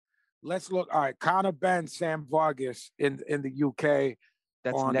let's look. All right, Conor Benn, Sam Vargas in the UK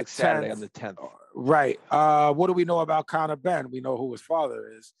That's on the next Saturday 10th. on the 10th. Right. What do we know about Conor Benn? We know who his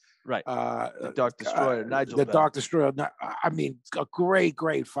father is. Right. The Dark Destroyer, Nigel The Benn. Dark Destroyer. I mean, a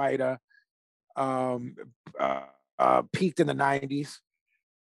great fighter. Peaked in the 90s.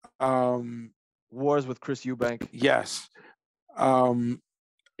 Wars with Chris Eubank. Yes.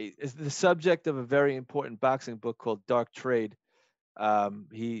 It's the subject of a very important boxing book called Dark Trade.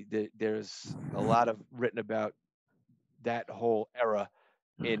 There's a lot of written about that whole era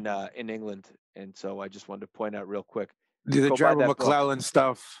in England, and so I just wanted to point out real quick. The Gerald McClellan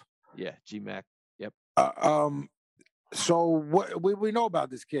stuff. Yeah, GMAC. Yep. So what we know about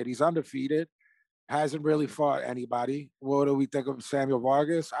this kid? He's undefeated. Hasn't really fought anybody. What do we think of Samuel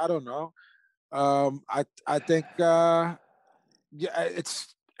Vargas? I don't know. I think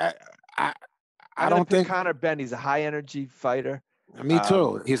it's I don't think Conor Benn. He's a high energy fighter. Me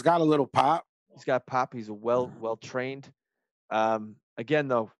too. He's got a little pop. He's got pop. He's a well trained. Again,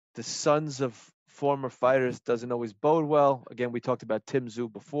 though, the sons of former fighters doesn't always bode well. Again, we talked about Tim Tszyu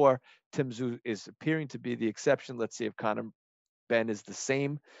before. Tim Tszyu is appearing to be the exception. Let's see if Conor Benn is the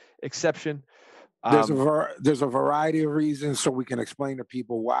same exception. There's a variety of reasons, so we can explain to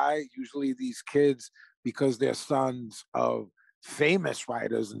people why. Usually these kids, because they're sons of famous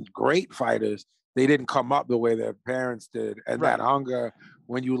fighters and great fighters, they didn't come up the way their parents did. And that hunger,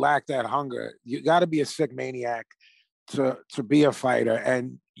 when you lack that hunger, you got to be a sick maniac to be a fighter.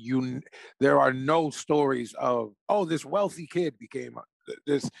 And there are no stories of, oh, this wealthy kid became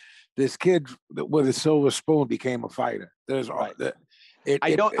this kid with a silver spoon became a fighter. There's I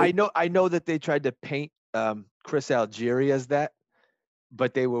know that they tried to paint Chris Algieri as that,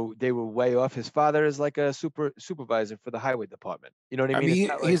 but they were way off. His father is like a supervisor for the highway department. You know what I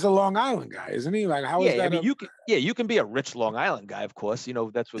mean? He's a Long Island guy, isn't he? Like, how is that? I mean, you can be a rich Long Island guy, of course. You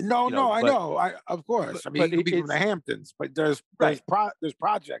know, that's what. I know. Of course. He could be from the Hamptons, but there's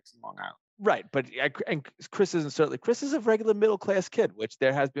projects in Long Island. Right, but Chris is a regular middle class kid, which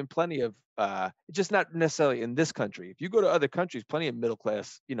there has been plenty of. Just not necessarily in this country. If you go to other countries, plenty of middle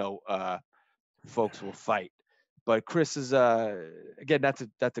class, folks will fight. But Chris is again, not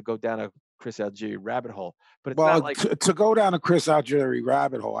to go down a Chris Algieri rabbit hole. But it's not like to go down a Chris Algieri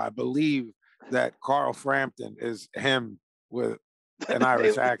rabbit hole. I believe that Carl Frampton is him with an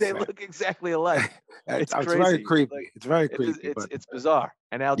Irish accent. They look exactly alike. It's crazy. Very creepy. It's very creepy. It's bizarre.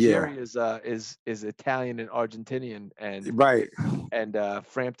 And Algieri is Italian and Argentinian, and right. And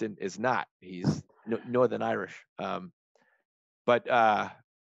Frampton is not. He's Northern Irish. But they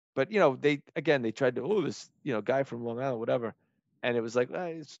tried to this guy from Long Island, whatever, and it was like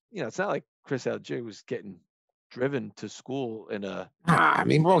it's not like Chris Algieri was getting driven to school in a. I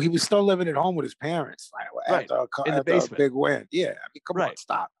mean, bro, he was still living at home with his parents, after the basement. A big win. Yeah, I mean, come on,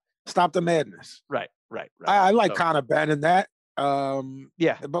 stop the madness. Right. I like Conor Benn in that.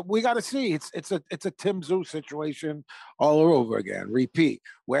 But we got to see. It's a Tim Tszyu situation all over again. Repeat.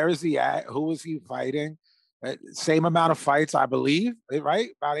 Where is he at? Who is he fighting? Same amount of fights, I believe. Right?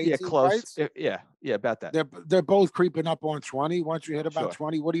 About 18 close. fights. Yeah, about that. They're both creeping up on 20. Once you hit about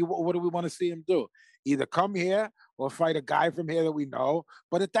 20, what do we want to see him do? Either come here or fight a guy from here that we know.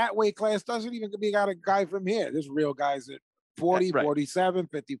 But at that weight class, doesn't even be got a guy from here. There's real guys at 40, 47,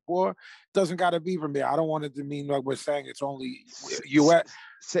 54. Doesn't got to be from there. I don't want it to mean like we're saying it's only U.S.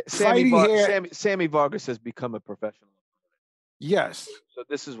 Sammy Vargas has become a professional. Yes. So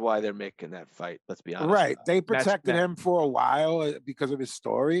this is why they're making that fight. Let's be honest. Right. They protected him for a while because of his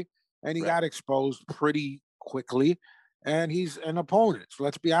story, and he got exposed pretty quickly. And he's an opponent. So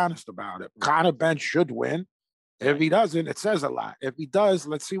let's be honest about it. Conor Benn should win. If he doesn't, it says a lot. If he does,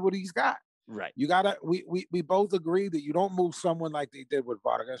 let's see what he's got. Right. You gotta. We both agree that you don't move someone like they did with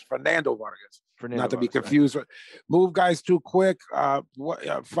Fernando Vargas. Not to be confused. Right. Move guys too quick.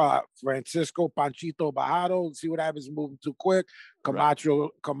 Francisco Panchito Bajado. See what happens moving too quick.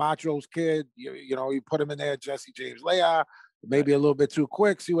 Camacho's kid. You put him in there. Jesse James Leah. Maybe a little bit too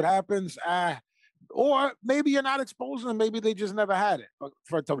quick. See what happens. Or maybe you're not exposing them. Maybe they just never had it. But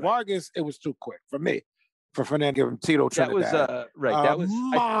for Vargas, it was too quick for me. For Fernando Tito Trinidad. That was a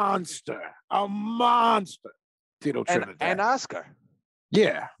monster. Tito Trinidad and Oscar.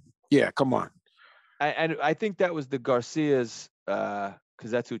 Yeah. Come on. And I think that was the Garcias, because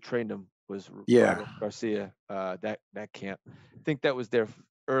that's who trained him was Garcia. That camp. I think that was their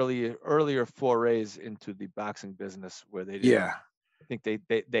earlier forays into the boxing business where they did. Yeah. I think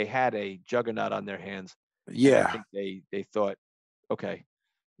they had a juggernaut on their hands. Yeah. I think they thought, okay,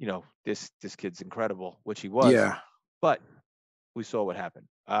 this kid's incredible, which he was. Yeah. But we saw what happened.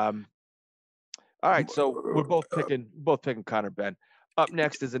 All right, so we're both picking Conor Benn. Up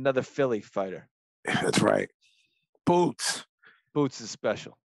next is another Philly fighter. That's right. Boots. Boots is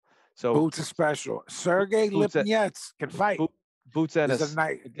special. So Boots is special. Sergey Boots at Lipinets can fight. Boots This is a Ennis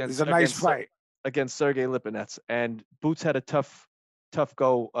nice. This is against a nice fight. against Sergey Lipinets, and Boots had a tough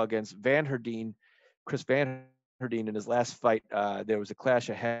go against Van Herdeen, Chris Van Herdeen in his last fight. There was a clash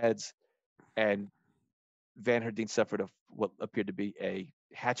of heads, and Van Herdeen suffered what appeared to be a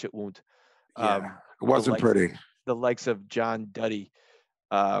hatchet wound. Yeah, it wasn't pretty. The likes of John Duddy,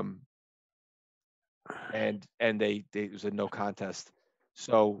 and they it was a no contest.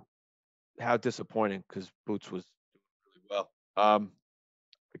 So how disappointing, because Boots was doing really well.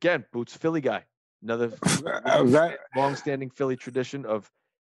 Again, Boots, Philly guy, another long-standing Philly tradition of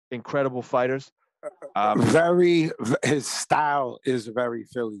incredible fighters. His style is very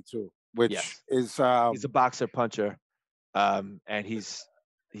Philly too, which is he's a boxer puncher, and he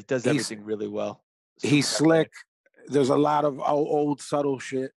does everything really well. He's slick. There's a lot of old subtle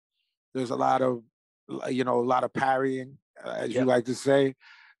shit. There's a lot of a lot of parrying, as you like to say,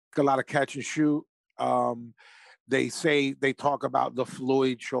 a lot of catch and shoot. They talk about the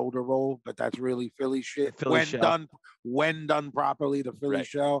Floyd shoulder roll, but that's really Philly shit. When done properly, the Philly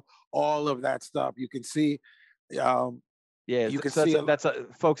shell, all of that stuff you can see. You can see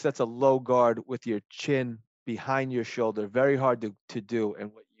folks. That's a low guard with your chin behind your shoulder. Very hard to do.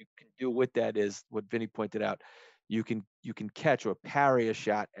 And what you can do with that is what Vinnie pointed out. You can catch or parry a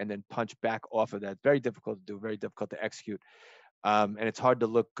shot and then punch back off of that. Very difficult to do. Very difficult to execute. And it's hard to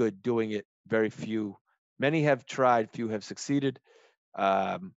look good doing it. Many have tried, few have succeeded.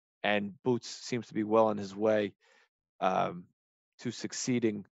 And Boots seems to be well on his way to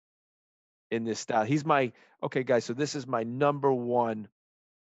succeeding in this style. He's okay, guys. So this is my number one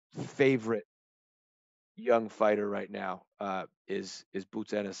favorite young fighter right now. Is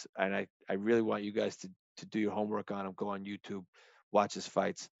Boots Ennis, and I really want you guys to do your homework on him. Go on YouTube, watch his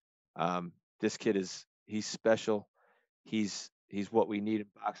fights. This kid he's special. He's what we need in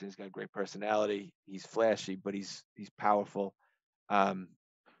boxing. He's got a great personality. He's flashy, but he's powerful. I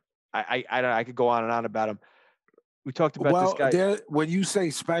could go on and on about him. We talked about this guy. When you say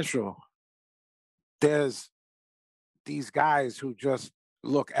special, there's these guys who just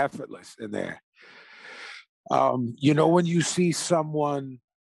look effortless in there. When you see someone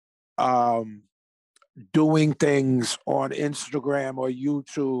doing things on Instagram or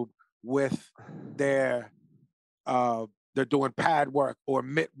YouTube with they're doing pad work or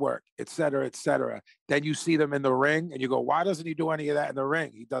mitt work, et cetera. Then you see them in the ring and you go, why doesn't he do any of that in the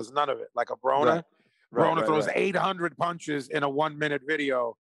ring? He does none of it. Like a Broner. Broner throws 800 punches in a 1-minute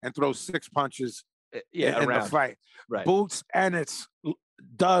video and throws 6 punches in the fight. Right. Boots Ennis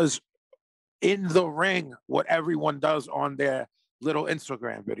does in the ring what everyone does on their little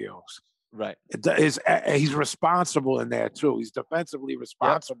Instagram videos. Right. He's responsible in there too. He's defensively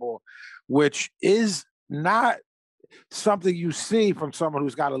responsible, which is not something you see from someone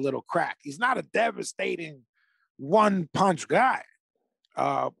who's got a little crack. He's not a devastating one-punch guy.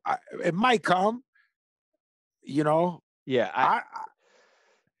 It might come, Yeah.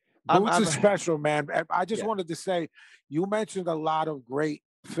 Boots is special, man. I just wanted to say, you mentioned a lot of great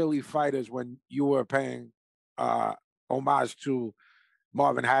Philly fighters when you were paying homage to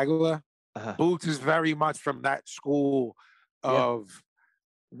Marvin Hagler. Boots is very much from that school of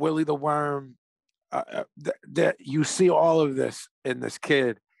Willie the Worm. You see all of this in this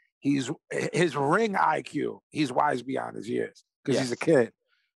kid. His ring IQ. He's wise beyond his years because he's a kid.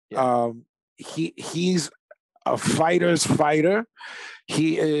 Yeah. He's a fighter's fighter.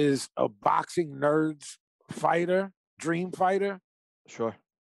 He is a boxing nerd's fighter, dream fighter. Sure.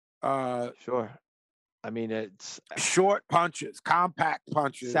 I mean, it's short punches, compact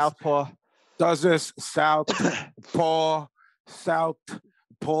punches. Southpaw. Does this Southpaw, South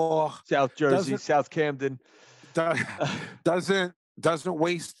Jersey, South Camden. Doesn't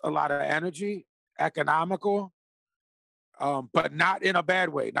waste a lot of energy, economical, but not in a bad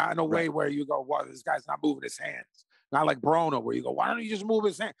way, not in a way where you go, well, this guy's not moving his hands. Not like Broner, where you go, why don't you just move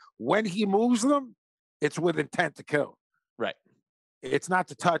his hand? When he moves them, it's with intent to kill. Right. It's not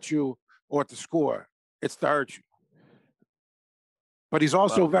to touch you or to score. It's to hurt you. But he's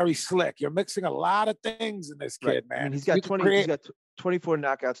also very slick. You're mixing a lot of things in this kid, man. I mean, he's got 24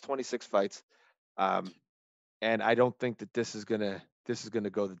 knockouts, 26 fights. And I don't think that this is gonna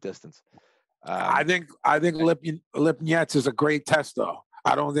go the distance. I think Lipinets is a great test, though.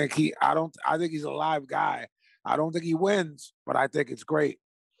 I think he's a live guy. I don't think he wins, but I think it's great.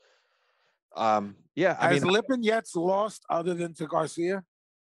 Has Lipinets lost other than to Garcia?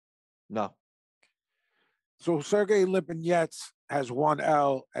 No. So Sergey Lipinets has one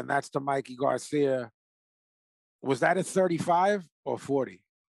L, and that's to Mikey Garcia. Was that at 35? or 40?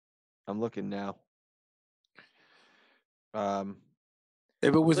 I'm looking now.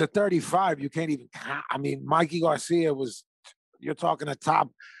 If it was a 35, you can't even count. I mean, Mikey Garcia was, you're talking a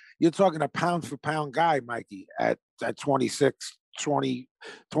pound for pound guy, Mikey, at 26, 20,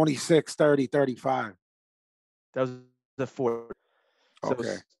 26, 30, 35. That was the 40. So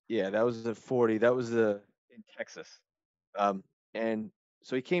Okay. yeah, that was the 40. That was in Texas. And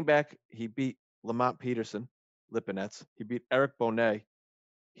so he came back. He beat Lamont Peterson, Lipinets. He beat Eric Bonet.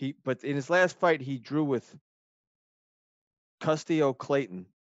 But in his last fight, he drew with Custio Clayton.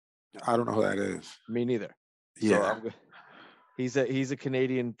 I don't know who that is. Me neither. Yeah. So he's a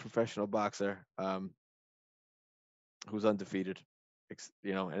Canadian professional boxer who's undefeated.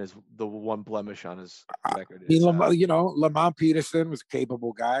 And is the one blemish on his record. I mean, Lamont Peterson was a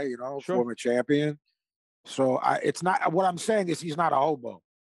capable guy, Sure. former champion. So it's not, what I'm saying is he's not a hobo,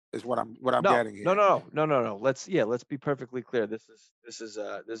 is what I'm getting here. No. Let's be perfectly clear. This is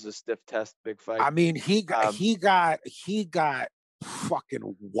a stiff test, big fight. I mean, he got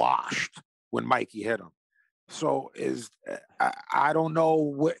fucking washed when Mikey hit him. So I don't know,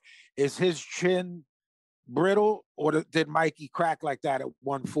 what is his chin brittle, or did Mikey crack like that at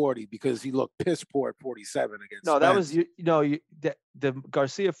 140 because he looked piss poor at 47 against No, Spence? that was the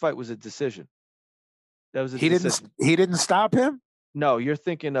Garcia fight was a decision. That was a decision. He didn't stop him? No, you're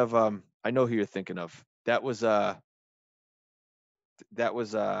thinking of I know who you're thinking of. That was Dejan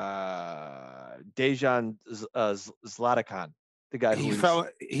Zlatican, the guy he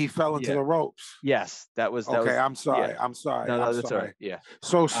fell into the ropes. Yes, that was okay. I'm sorry. Yeah. I'm sorry. No, I'm that's sorry. all right. Yeah.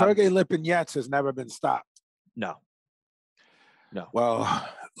 So Sergey Lipinets has never been stopped. No. Well,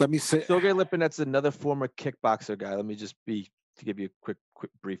 let me say. Sergey Lipinets is another former kickboxer guy. Let me just to give you a quick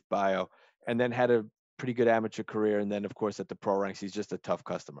brief bio, and then had a pretty good amateur career, and then of course at the pro ranks, he's just a tough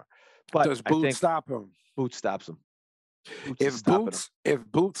customer. But does Boots stop him? Boots stops him. If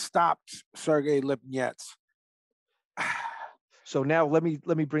Boots stops Sergey Lipinets. So now let me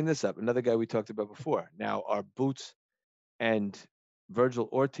bring this up. Another guy we talked about before. Now are Boots and Virgil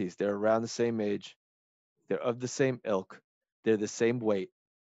Ortiz. They're around the same age. They're of the same ilk. They're the same weight.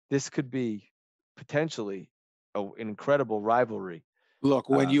 This could be potentially an incredible rivalry. Look,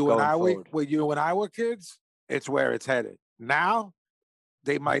 when you and I were kids, it's where it's headed. Now,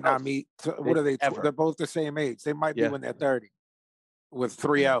 they might not meet. What are they? They're both the same age. They might be when they're 30, with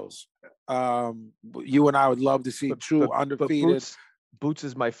 3 L's. You and I would love to see true undefeated. But Boots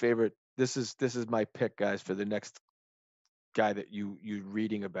is my favorite. This is my pick, guys, for the next guy that you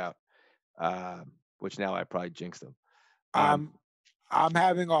reading about. Which now I probably jinxed him. I'm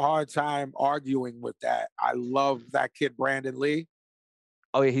having a hard time arguing with that. I love that kid Brandon Lee.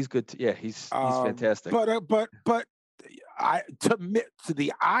 Oh yeah, he's good. Yeah, he's fantastic. But to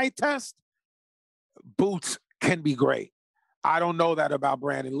the eye test, Boots can be great. I don't know that about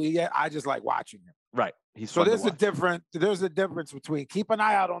Brandon Lee yet. I just like watching him. Right. There's a difference between keep an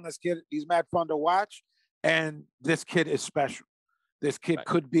eye out on this kid. He's mad fun to watch, and this kid is special. This kid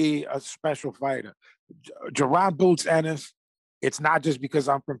could be a special fighter. Jerron Boots Ennis. It's not just because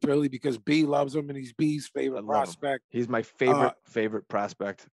I'm from Philly, because B loves him and he's B's favorite prospect. He's my favorite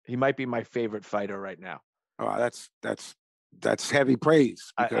prospect. He might be my favorite fighter right now. Oh, that's heavy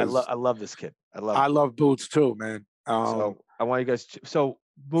praise. I love this kid. I love Boots too, man. So I want you guys.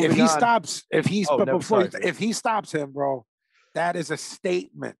 If he stops him, bro, that is a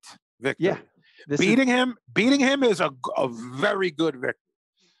statement victory. Yeah, beating him is a very good victory.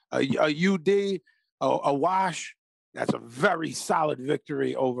 A UD, a wash. That's a very solid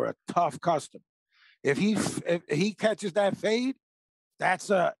victory over a tough customer. If he catches that fade, that's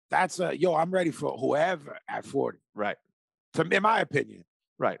a I'm ready for whoever at 40. Right. In my opinion.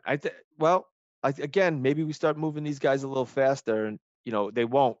 Right. Again, maybe we start moving these guys a little faster, and they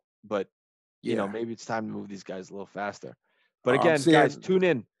won't, but maybe it's time to move these guys a little faster. But again, guys, tune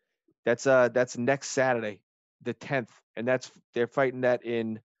in. That's next Saturday, the 10th, and they're fighting that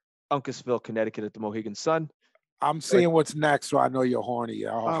in Uncasville, Connecticut at the Mohegan Sun. I'm seeing what's next, so I know you're horny.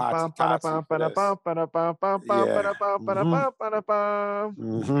 Up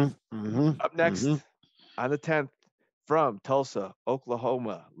next on the 10th, from Tulsa,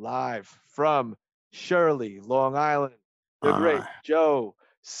 Oklahoma, live from Shirley, Long Island, the great Joe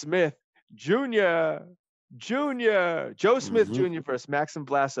Smith Jr. Joe Smith Jr. versus Maxim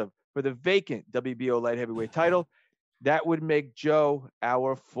Vlasov for the vacant WBO light heavyweight title. That would make Joe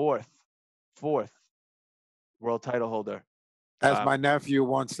our fourth world title holder. As my nephew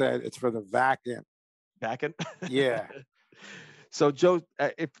once said, it's for the vacant. Vacant? Yeah. So Joe,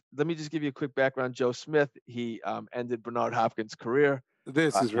 let me just give you a quick background. Joe Smith, he ended Bernard Hopkins' career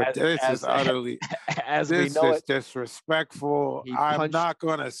This is this is as utterly as we this know is it. disrespectful. He I'm punched not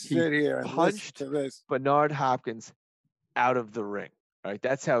gonna he sit here and listen punched to this. Bernard Hopkins out of the ring. All right,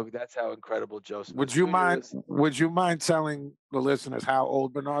 that's how incredible Joe Smith Would you Jr. mind is. would you mind telling the listeners how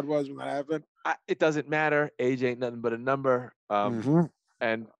old Bernard was when that happened? It doesn't matter. Age ain't nothing but a number. Mm-hmm.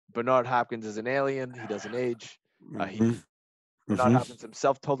 And Bernard Hopkins is an alien. He doesn't age. Mm-hmm. Bernard Mm-hmm. Hopkins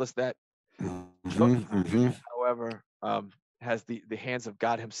himself told us that. Joe Mm-hmm. Smith Mm-hmm. Jr., however, has the hands of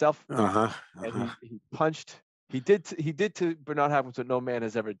God himself, Uh-huh. and Uh-huh. he punched. He did to Bernard Hopkins what no man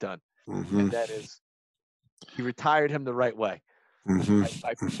has ever done, Mm-hmm. and that is he retired him the right way Mm-hmm.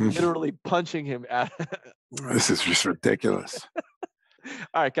 by Mm-hmm. literally punching him out. This is just ridiculous.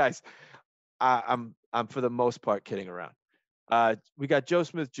 All right, guys, I'm for the most part kidding around. We got Joe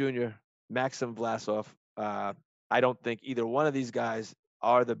Smith Jr., Maxim Vlasov. I don't think either one of these guys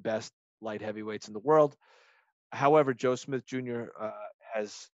are the best light heavyweights in the world. However, Joe Smith Jr.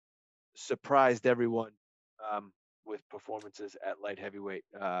 Has surprised everyone with performances at light heavyweight.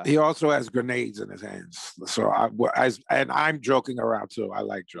 He also has grenades in his hands. So and I'm joking around too. I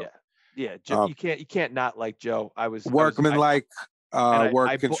like Joe. Yeah, yeah. Uh, You can't not like Joe. Workman like And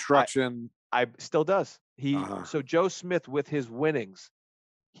work construction. I still does. Uh-huh. So Joe Smith with his winnings,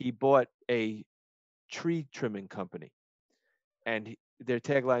 he bought a tree trimming company, and their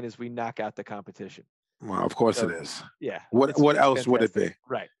tagline is "We knock out the competition." Well, of course it So is. yeah, What it's else would it fantastic.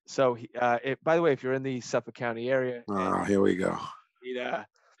 be? Right. So by the way, if you're in the Suffolk County area and Here we go. you need, uh,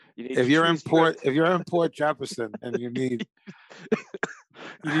 you need If your you're in trees trimmed, Port Jefferson and you need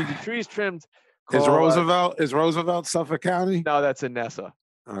you need your trees trimmed, call. Is Roosevelt Suffolk County? No, that's in Nassau.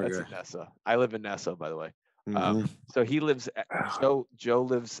 That's Okay. in Nassau. I live in Nassau, by the way. Mm-hmm. So he lives. Joe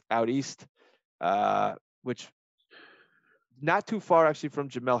lives out east, which not too far actually from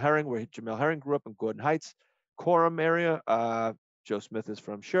Jamel Herring, where Jamel Herring grew up in Gordon Heights, Coram area. Joe Smith is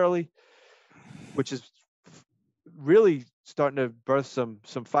from Shirley, which is really starting to birth some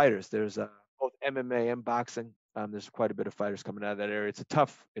fighters. There's both MMA and boxing. There's quite a bit of fighters coming out of that area. It's a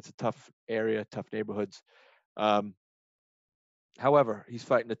tough area, tough neighborhoods. However, he's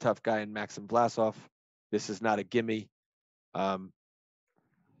fighting a tough guy in Maxim Vlasov. This is not a gimme.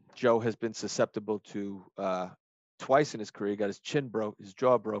 Joe has been susceptible to twice in his career. He got his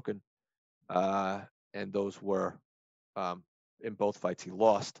jaw broken, and those were in both fights he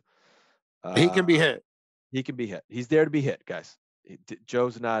lost. He can be hit. He can be hit. He's there to be hit, guys.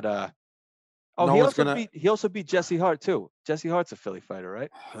 Joe's not. Oh, No one's gonna. He also beat Jesse Hart too. Jesse Hart's a Philly fighter,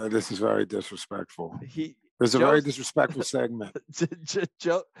 right? This is very disrespectful. It's a Joe's, very disrespectful segment.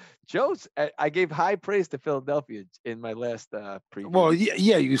 Joe's. I gave high praise to Philadelphia in my last preview. Well,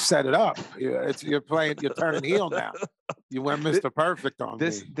 yeah, you set it up. You're turning heel now. You went Mr. Perfect on me.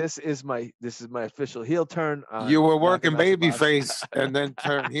 This is my official heel turn. You were working babyface and then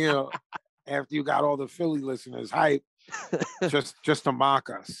turned heel after you got all the Philly listeners hype just to mock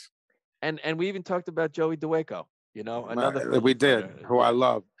us. And we even talked about Joey DeWaco. Another Philly we did, fighter. who I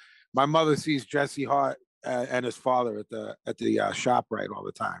love. My mother sees Jesse Hart and his father at the shop right all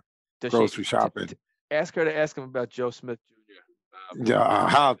the time. Grocery shopping. Ask her to ask him about Joe Smith Jr.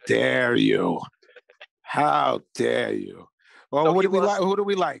 How dare you? How dare you? Well, So what do we like? Who do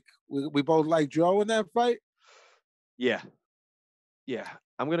we like? We both like Joe in that fight. Yeah.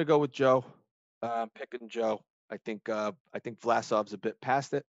 I'm gonna go with Joe. Picking Joe. I think Vlasov's a bit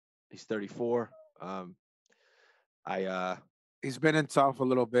past it. He's 34. He's been in tough a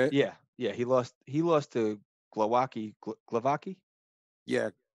little bit. Yeah. He lost to Glowacki.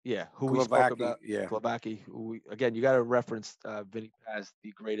 Yeah. Who we spoke about. Yeah. Glowacki. Again, you got to reference Vinnie Paz,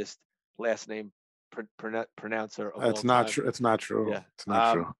 the greatest last name pronouncer of all time. Not true. It's not true. Yeah. It's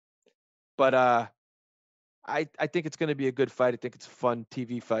not true. But I think it's going to be a good fight. I think it's a fun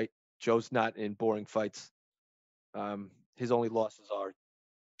TV fight. Joe's not in boring fights. His only losses are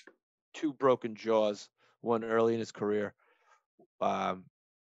 2 broken jaws, one early in his career, and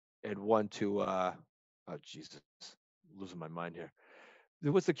one to oh Jesus, losing my mind here.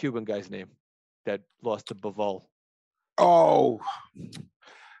 What's the Cuban guy's name that lost to Bivol? Oh,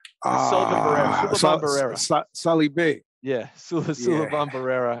 Sullivan Barrera. Sully B. Yeah, Sullivan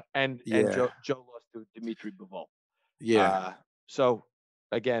Barrera, and Joe lost to Dimitri Bivol. Yeah. So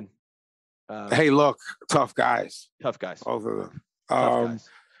again, hey, look, tough guys. Tough guys. Both of them. Tough guys.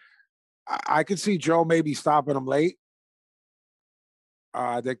 I could see Joe maybe stopping him late.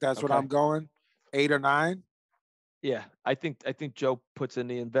 I think that's what I'm going. 8 or 9. Yeah, I think Joe puts in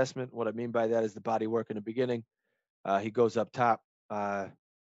the investment. What I mean by that is the body work in the beginning. He goes up top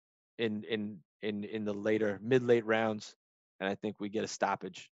in the mid-late rounds, and I think we get a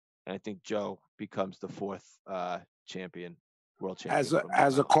stoppage. And I think Joe becomes the 4th champion world champion.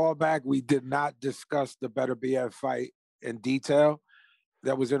 As a callback, we did not discuss the Better BF fight in detail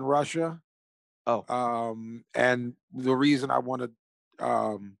that was in Russia. Oh, And the reason I want to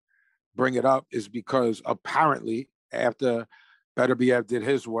bring it up is because apparently after Better BF did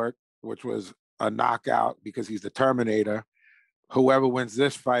his work, which was a knockout because he's the Terminator, whoever wins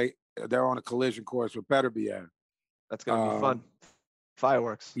this fight, they're on a collision course with Better BF. that's gonna be fun.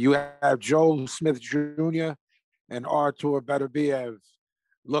 Fireworks. You have Joe Smith Jr. and Artur Beterbiev.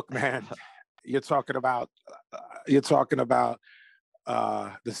 Look, man, you're talking about the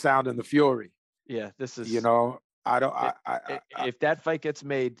sound and the fury. Yeah, this is. You know, if that fight gets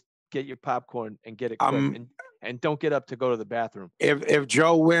made, get your popcorn and get it quick, and don't get up to go to the bathroom. If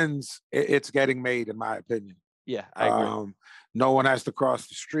Joe wins, it's getting made, in my opinion. Yeah, I agree. No one has to cross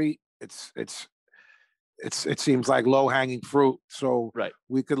the street. It seems like low hanging fruit. So right.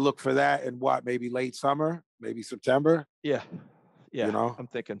 we could look for that in maybe late summer, maybe September. Yeah. You know, I'm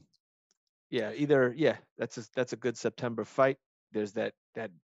thinking. Yeah, that's a good September fight. There's that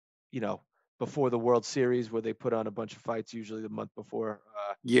before the World Series where they put on a bunch of fights, usually the month before.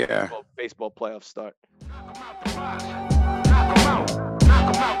 Baseball playoffs start. Knock 'em out the box. Knock 'em out.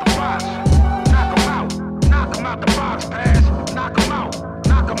 Knock 'em out the box. Knock 'em out. Knock 'em out the box, Paz. Knock 'em out.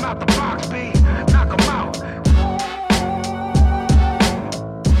 Knock 'em out the box, B. Knock 'em